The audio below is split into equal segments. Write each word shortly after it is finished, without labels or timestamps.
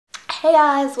Hey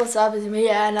guys, what's up? It's me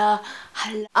Anna.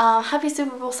 Happy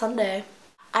Super Bowl Sunday.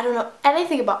 I don't know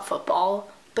anything about football,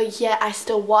 but yet I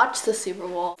still watch the Super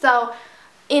Bowl. So,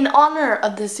 in honor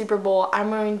of the Super Bowl, I'm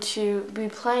going to be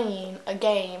playing a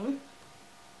game.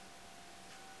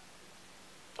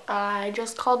 I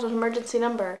just called an emergency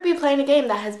number. I'll be playing a game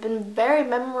that has been very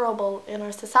memorable in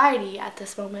our society at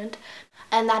this moment,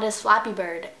 and that is Flappy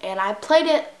Bird. And I played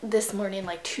it this morning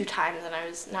like 2 times, and I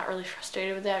was not really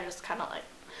frustrated with it. I was just kind of like,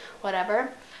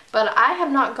 whatever. But I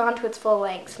have not gone to its full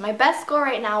length. My best score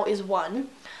right now is 1.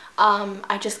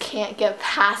 I just can't get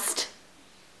past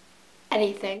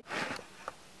anything.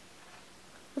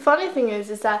 The funny thing is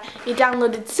that it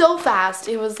downloaded so fast.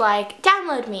 It was like,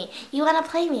 download me. You want to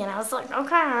play me? And I was like,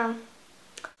 okay.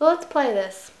 So let's play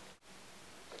this.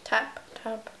 Tap,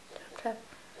 tap, tap, tap.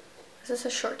 Is this a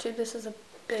short tube? This is a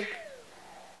big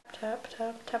tap,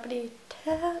 tap, tappity,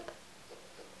 tap.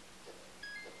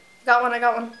 Got one, I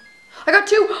got one. I got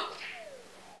 2!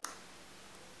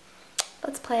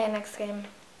 Let's play our next game.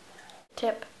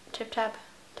 Tip, tip, tap,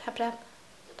 tap, tap,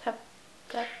 tap,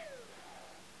 tap.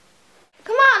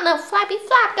 Come on, little Flappy,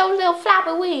 flap those little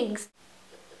flappy wings.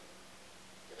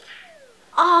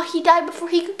 Oh, he died before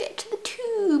he could get to the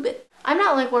tube. I'm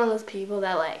not like one of those people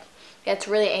that like gets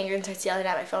really angry and starts yelling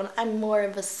at my phone. I'm more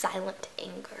of a silent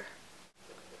anger.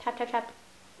 Tap, tap, tap,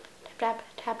 tap, tap,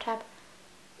 tap, tap,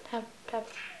 tap, tap.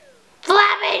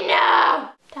 Flappy, no!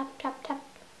 Tap, tap, tap, tap,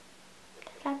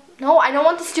 tap. No, I don't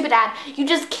want the stupid ad. You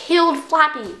just killed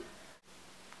Flappy.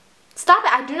 Stop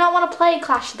it. I do not want to play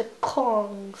Clash of the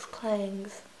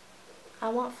Clangs. I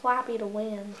want Flappy to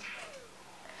win.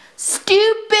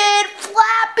 Stupid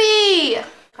Flappy!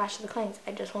 Clash of the Clangs.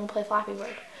 I just want to play Flappy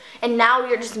Bird. And now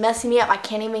you're just messing me up. I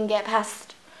can't even get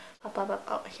past...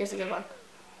 Oh, here's a good one.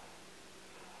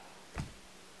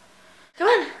 Come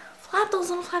on. Flap those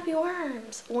little flappy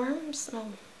worms. Worms?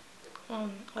 No.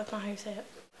 That's not how you say it.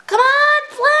 Come on,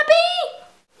 Flappy!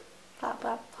 Flap,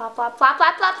 flap, flap, flap, flap,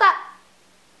 flap, flap, flap.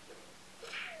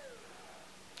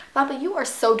 Flappy, you are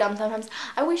so dumb sometimes.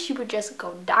 I wish you would just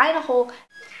go die in a hole.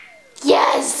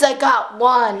 Yes, I got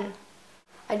 1.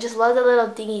 I just love the little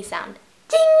dingy sound.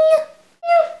 Ding!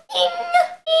 Ding!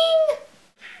 Ding!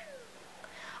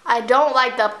 I don't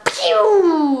like the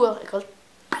pew! It goes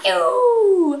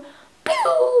pew!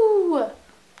 Pew!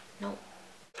 No.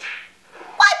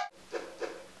 What?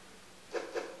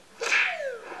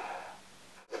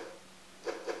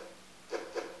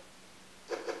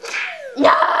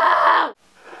 No!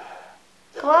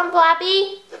 Come on,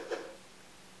 Flappy.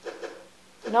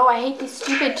 No, I hate these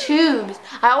stupid tubes.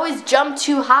 I always jump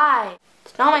too high.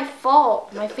 It's not my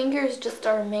fault. My fingers just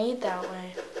are made that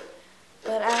way.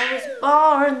 But I was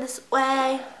born this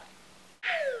way.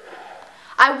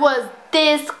 I was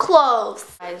this close.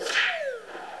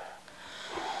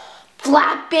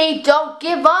 Flappy, don't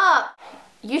give up.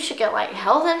 You should get like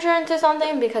health insurance or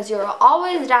something because you're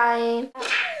always dying.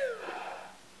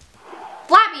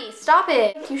 Flappy, stop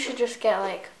it. I think you should just get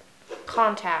like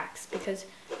contacts because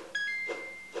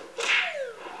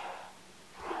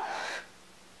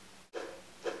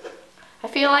I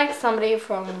feel like somebody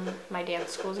from my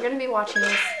dance school is going to be watching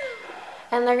this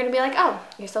and they're going to be like, oh,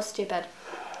 you're so stupid.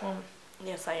 Well,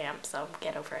 yes, I am, so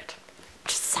get over it.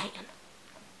 Just saying.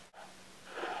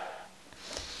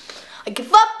 I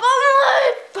give up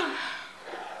on life!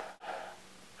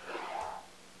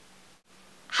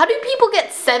 How do people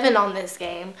get 7 on this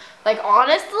game? Like,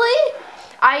 honestly,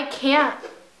 I can't.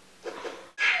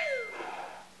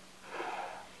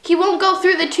 He won't go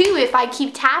through the 2 if I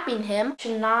keep tapping him.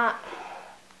 Should not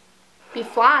be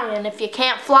flying if you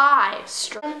can't fly.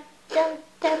 Stop it,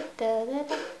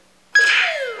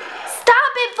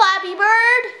 Flappy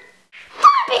Bird!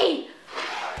 Flappy!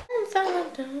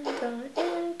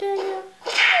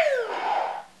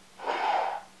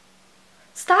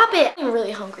 Stop it! I'm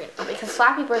really hungry now because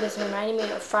Flappy Bird is reminding me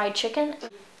of fried chicken.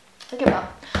 I give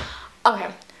up. Okay,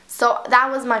 so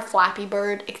that was my Flappy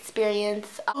Bird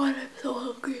experience. Oh, and I'm so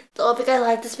hungry. So if you guys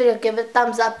like this video, give it a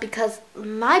thumbs up because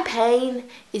my pain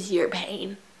is your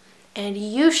pain. And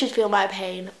you should feel my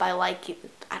pain by liking,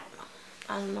 I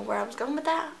don't know where I was going with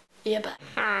that. Yeah, but